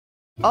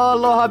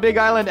Aloha Big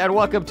Island and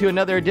welcome to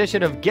another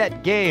edition of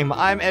Get Game.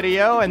 I'm Eddie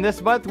O, and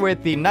this month we're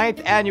at the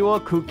 9th annual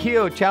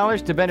Kukia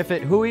Challenge to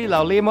benefit Hui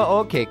Laulima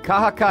o Ke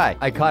Kahakai.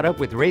 I caught up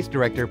with race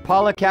director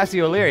Paula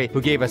Cassiolari,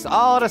 who gave us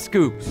all the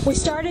scoops. We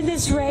started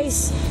this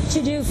race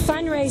to do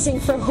fundraising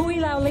for Hui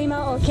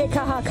Laulima o Ke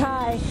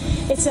Kahakai.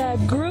 It's a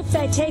group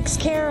that takes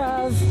care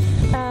of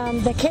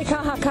the Ke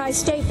Kahakai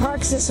State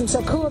Park System,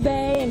 so Kua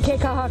Bay and Ke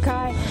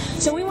Kahakai.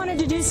 So we wanted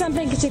to do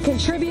something to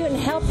contribute and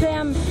help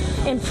them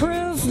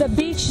improve the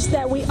beach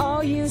that we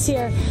all use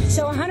here.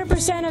 So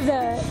 100% of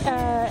the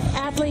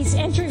athletes'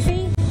 entry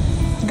fee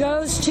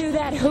goes to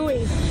that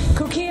Hui.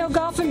 Kukia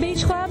Golf and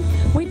Beach Club,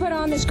 we put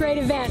on this great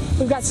event.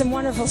 We've got some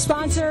wonderful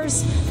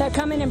sponsors that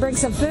come in and bring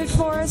some food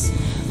for us.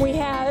 We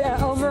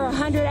had over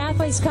 100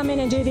 athletes come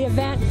in and do the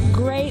event.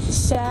 Great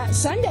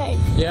Sunday.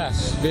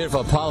 Yes,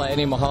 beautiful. Paula,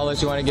 any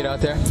mahalos you want to get out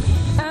there?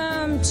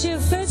 To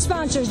food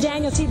sponsors,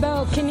 Daniel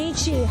Thibault,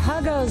 Kenichi,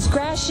 Huggos,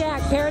 Grass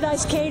Shack,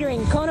 Paradise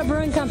Catering, Kona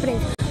Brewing Company,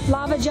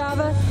 Lava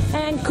Java,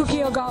 and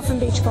Kukia Golf and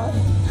Beach Club.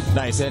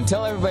 Nice, and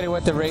tell everybody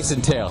what the race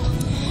entailed.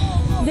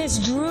 This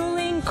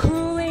drooling,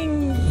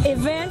 crueling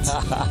event,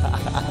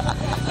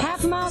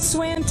 half-mile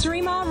swim,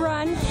 3-mile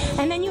run,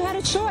 and then you had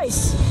a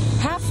choice.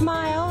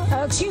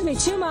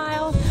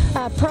 2-mile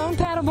prone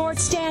paddleboard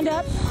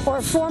stand-up or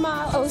a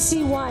 4-mile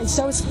OC1.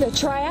 So it's the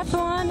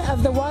triathlon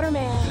of the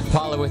waterman.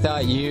 Paula,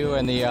 without you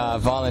and the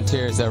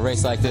volunteers, a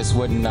race like this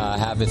wouldn't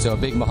happen. So a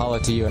big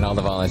mahalo to you and all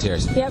the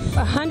volunteers. Yep,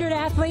 100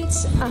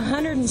 athletes,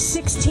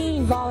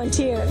 116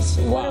 volunteers.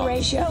 What a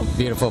ratio.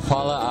 Beautiful.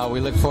 Paula, we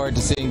look forward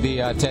to seeing the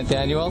 10th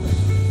annual.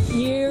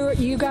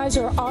 You guys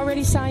are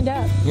already signed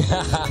up.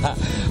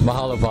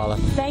 Mahalo, Paula.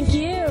 Thank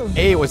you.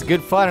 Hey, it was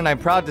good fun, and I'm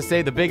proud to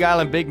say the Big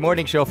Island Big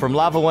Morning Show from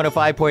Lava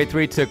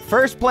 105.3 took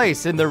first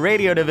place in the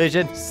radio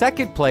division,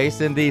 second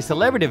place in the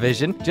celebrity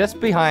division,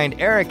 just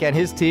behind Eric and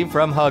his team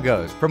from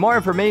Huggos. For more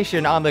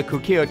information on the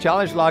Kukia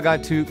Challenge, log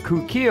on to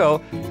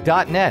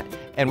kukio.net.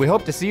 And we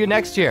hope to see you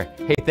next year.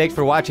 Hey, thanks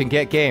for watching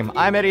Get Game.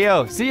 I'm Eddie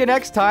O. See you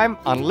next time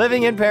on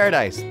Living in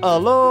Paradise.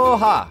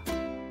 Aloha!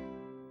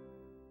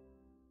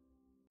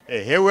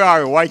 Hey, here we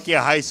are at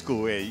Waikea High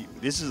School. Hey,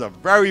 this is a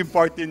very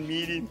important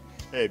meeting.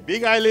 Hey,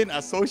 Big Island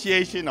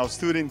Association of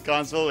Student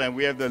Council, and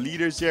we have the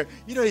leaders here.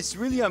 You know, it's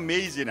really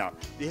amazing now.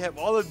 They have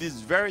all of these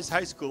various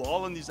high schools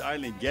all on this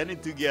island getting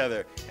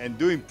together and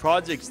doing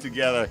projects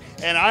together.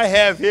 And I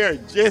have here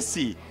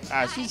Jessie.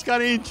 She's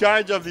kind of in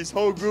charge of this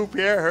whole group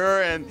here,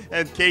 her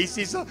and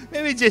Casey. So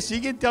maybe Jessie,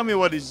 you can tell me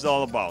what this is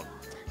all about.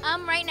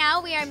 Right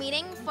now we are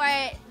meeting for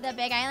the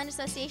Big Island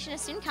Association of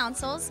Student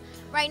Councils.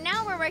 Right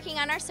now we're working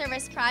on our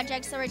service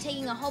project, so we're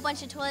taking a whole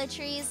bunch of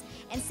toiletries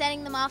and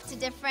sending them off to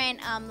different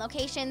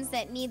locations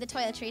that need the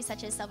toiletries,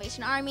 such as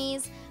Salvation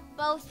Armies,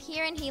 both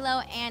here in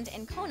Hilo and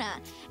in Kona.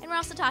 And we're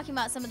also talking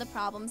about some of the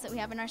problems that we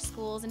have in our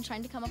schools and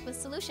trying to come up with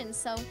solutions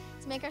so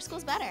to make our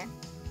schools better.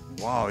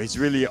 Wow, it's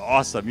really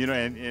awesome. You know,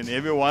 and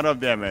every one of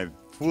them have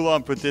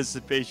full-on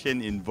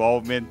participation,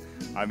 involvement.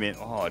 I mean,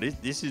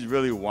 this is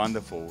really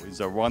wonderful. It's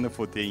a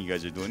wonderful thing you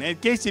guys are doing.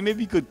 And Casey,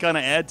 maybe you could kind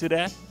of add to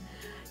that?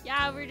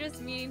 Yeah, we're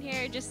just meeting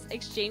here, just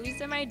exchanging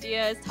some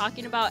ideas,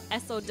 talking about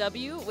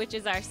SOW, which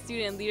is our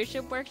student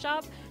leadership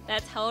workshop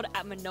that's held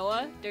at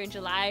Manoa during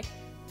July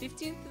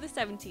 15th to the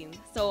 17th.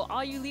 So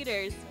all you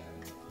leaders,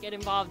 get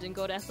involved and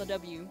go to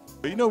SOW.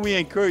 You know, we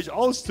encourage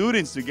all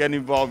students to get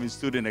involved in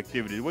student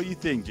activities. What do you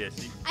think,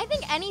 Jessie? I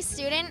think any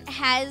student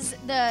has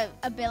the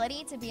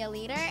ability to be a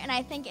leader, and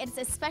I think it's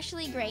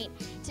especially great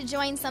to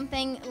join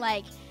something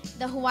like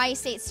the Hawaii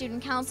State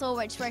Student Council,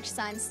 which works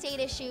on state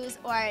issues,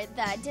 or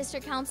the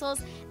district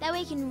councils. That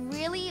way you can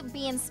really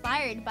be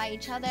inspired by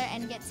each other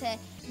and get to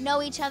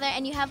know each other,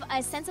 and you have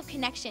a sense of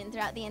connection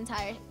throughout the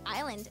entire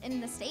island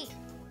and the state.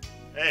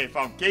 Hey,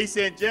 from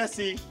Casey and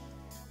Jessie,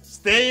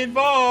 stay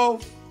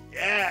involved.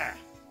 Yeah.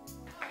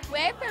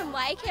 We're from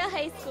Waikea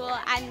High School,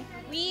 and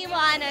we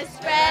want to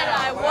spread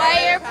our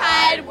warrior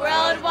pride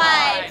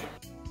worldwide.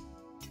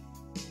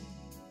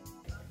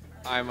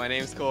 Hi, my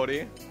name's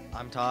Cody.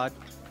 I'm Todd.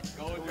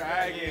 Go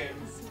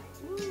Dragons!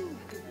 Woo.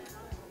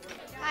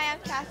 Hi, I'm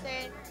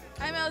Catherine.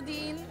 I'm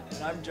Eldine.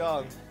 And I'm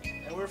Jung.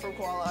 And we're from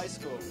Koala High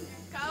School.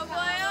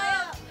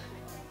 Cowboy!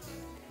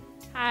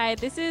 Hi,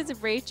 this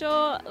is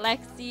Rachel,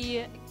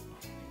 Lexi,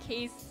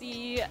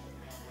 Casey,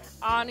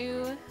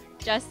 Anu,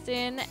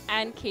 Justin,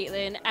 and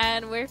Caitlin,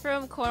 and we're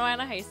from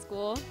Konawaena High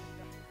School.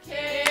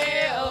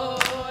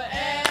 Konawaena.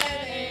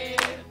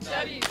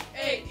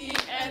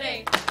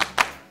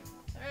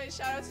 Alright,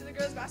 shout out to the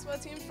girls basketball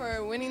team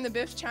for winning the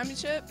BIF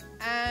championship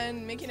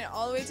and making it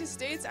all the way to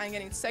states and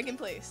getting second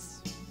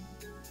place.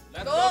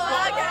 Let's go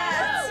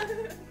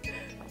Wildcats!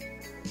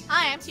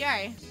 Hi, I'm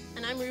Tiari.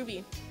 And I'm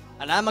Ruby.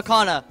 And I'm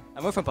Makana,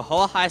 and we're from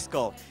Pahoa High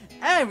School.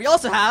 And we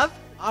also have...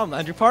 I'm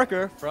Andrew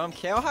Parker from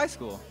Keo High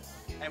School.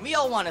 And we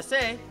all want to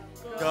say...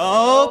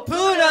 Go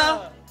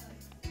Puna!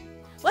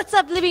 What's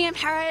up, Living in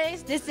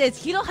Paradise? This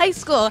is Hilo High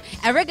School,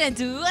 and we're going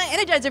to do an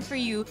energizer for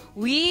you.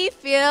 We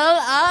feel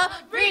a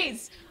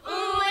breeze.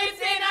 Ooh,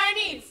 it's in our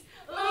knees.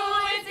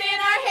 Ooh, it's in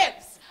our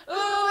hips.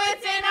 Ooh,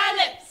 it's in our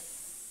lips.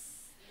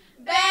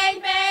 Bang,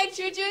 bang,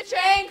 choo-choo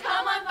train.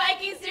 Come on,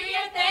 Vikings,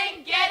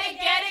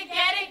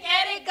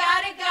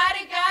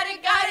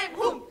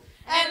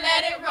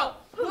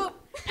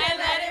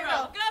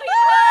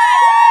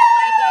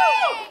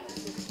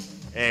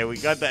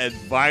 got the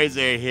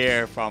advisor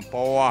here from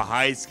Paua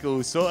High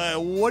School. So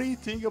what do you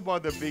think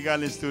about the Big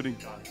Island Student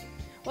Council?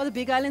 Well, the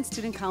Big Island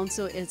Student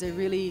Council is a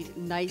really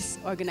nice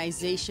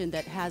organization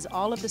that has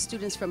all of the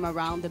students from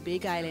around the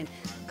Big Island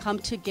come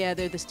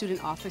together, the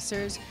student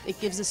officers. It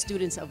gives the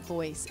students a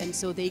voice, and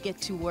so they get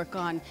to work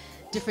on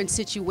different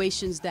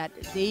situations that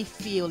they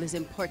feel is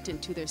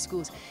important to their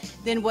schools.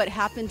 Then what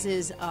happens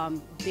is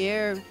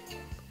their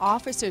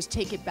officers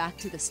take it back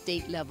to the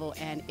state level,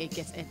 and it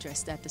gets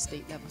addressed at the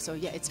state level. So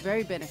yeah, it's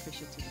very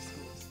beneficial to the schools.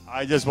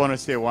 I just want to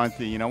say one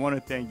thing, I want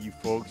to thank you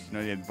folks,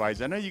 the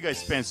advisors. I know you guys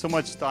spend so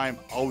much time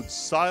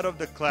outside of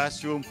the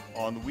classroom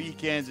on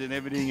weekends and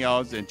everything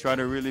else and try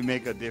to really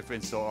make a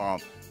difference. So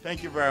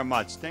thank you very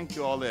much. Thank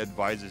you all the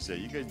advisors there.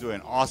 You guys do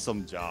an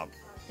awesome job.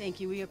 Thank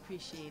you. We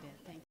appreciate it.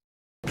 Thank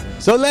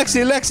you. So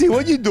Lexi,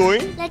 what you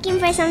doing? Looking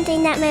for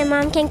something that my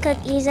mom can cook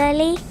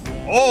easily.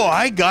 Oh,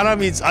 I got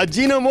him. It's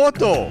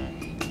Ajinomoto.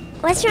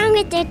 What's wrong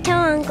with your toe,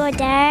 Uncle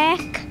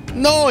Derek?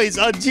 No, it's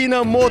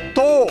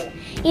Ajinomoto.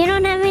 You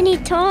don't have any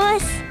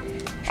toes?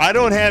 I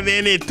don't have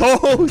any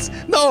toes.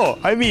 No,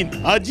 I mean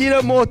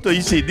Ajinomoto.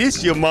 You see,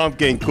 this your mom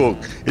can cook.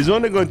 It's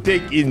only going to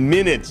take in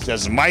minutes.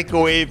 Just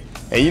microwave.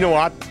 And you know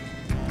what?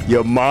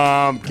 Your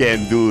mom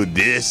can do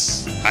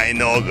this. I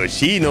know, because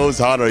she knows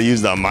how to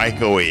use the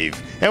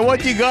microwave. And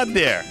what you got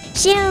there?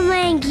 She'll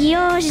make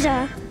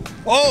gyoza.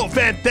 Oh,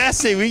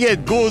 fantastic. We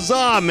get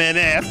goza, man.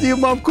 After your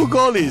mom cook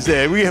all this,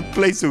 we have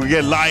places we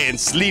can lie and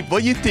sleep.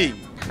 What do you think?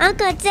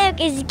 Uncle Derek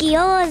is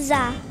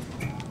gyoza.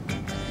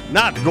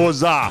 Not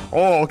goza.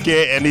 Oh,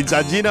 okay. And it's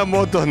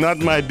Ajinomoto, not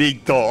my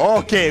big toe.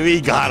 Okay, we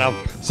got him.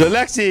 So,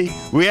 Lexi,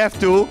 we have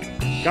to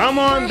come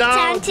on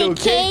down to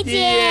KTA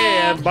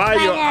and buy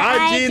your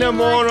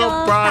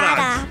Ajinomoto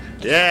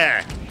products.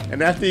 Yeah.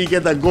 And after you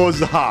get the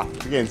goza,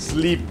 you can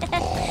sleep.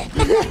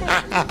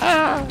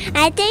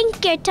 I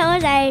think your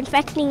toes are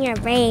infecting your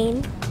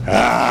brain.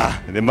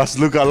 They must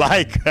look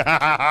alike.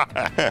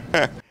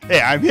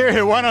 Hey, I'm here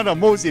at one of the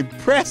most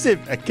impressive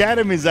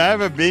academies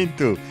I've ever been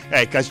to.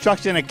 Hey,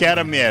 Construction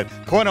Academy at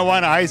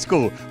Konawaena High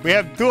School. We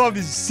have two of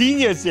the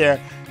seniors here,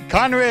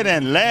 Conrad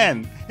and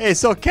Len. Hey,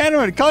 so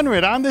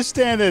Conrad, I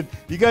understand that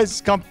you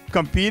guys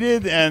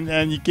competed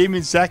and you came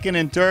in second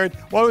and third.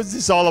 What was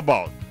this all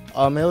about?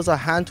 It was a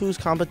hand tools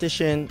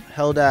competition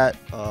held at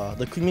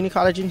the community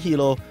college in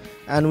Hilo,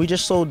 and we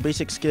just showed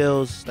basic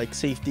skills like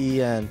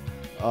safety and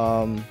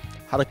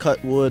how to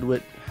cut wood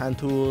with hand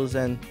tools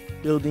and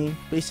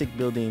basic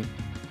building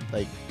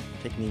like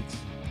techniques.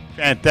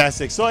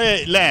 Fantastic. So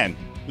hey, Len,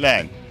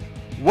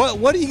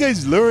 what do you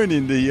guys learn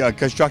in the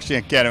Construction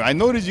Academy? I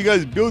noticed you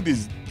guys built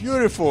this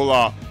beautiful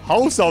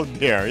house out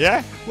there,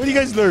 yeah? What do you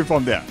guys learn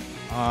from there?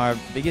 Our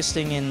biggest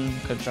thing in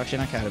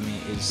Construction Academy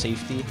is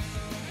safety,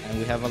 and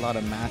we have a lot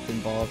of math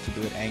involved to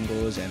do with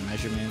angles and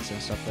measurements and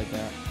stuff like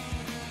that.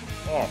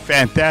 Oh,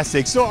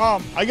 fantastic. So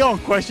I got one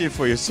question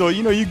for you. So,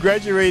 you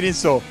graduated,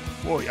 so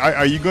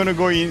are you going to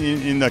go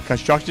in the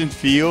construction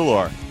field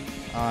or?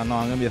 No,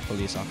 I'm going to be a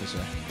police officer.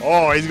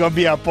 Oh, he's going to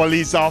be a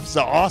police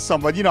officer.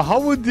 Awesome. But, how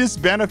would this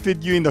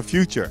benefit you in the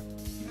future?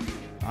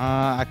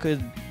 I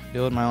could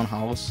build my own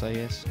house, I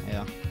guess.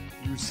 Yeah.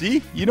 You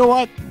see? You know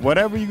what?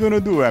 Whatever you're going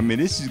to do, I mean,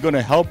 this is going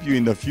to help you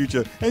in the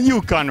future. And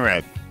you,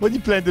 Conrad, what do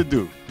you plan to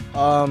do?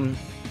 I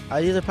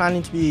either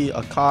planning to be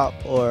a cop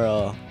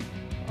or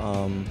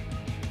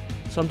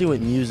something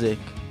with music,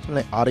 something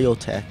like audio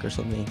tech or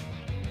something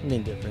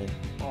different.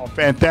 Oh,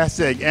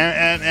 fantastic!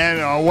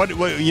 And what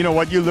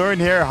you learned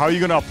here? How are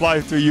you gonna apply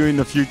it to you in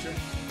the future?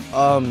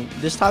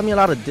 This taught me a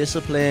lot of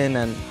discipline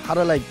and how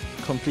to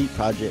complete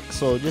projects.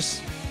 So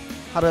just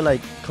how to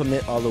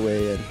commit all the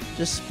way and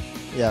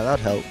that'd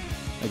help,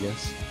 I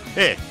guess.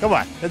 Hey, come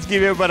on, let's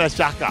give everybody a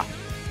shaka.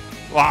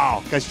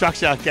 Wow,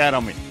 Construction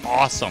Academy,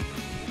 awesome.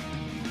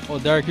 Oh,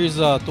 Derek, here's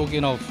a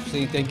token of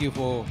saying thank you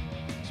for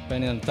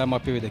spending time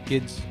up here with the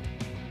kids.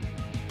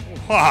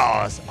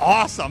 Wow, that's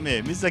awesome,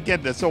 man. Mr.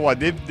 Kenta, so what,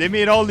 they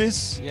made all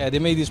this? Yeah, they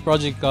made this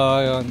project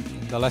on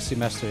the last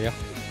semester,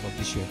 of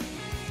this year.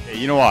 Hey,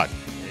 you know what?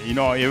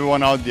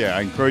 Everyone out there,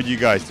 I encourage you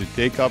guys to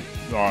take up,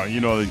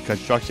 the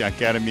Construction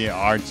Academy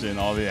Arts and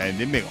all that, and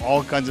they make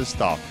all kinds of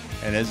stuff.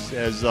 And as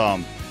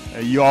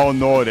you all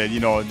know that,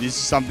 this is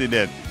something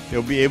that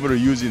they'll be able to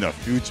use in the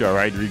future,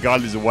 right?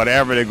 Regardless of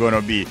whatever they're going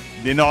to be.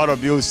 They know how to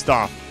build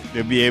stuff.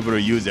 They'll be able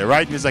to use it,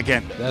 right, Mr.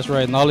 Kent? That's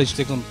right. Knowledge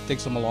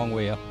takes them a long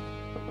way, yeah.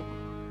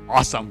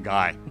 Awesome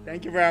guy.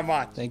 Thank you very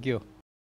much. Thank you.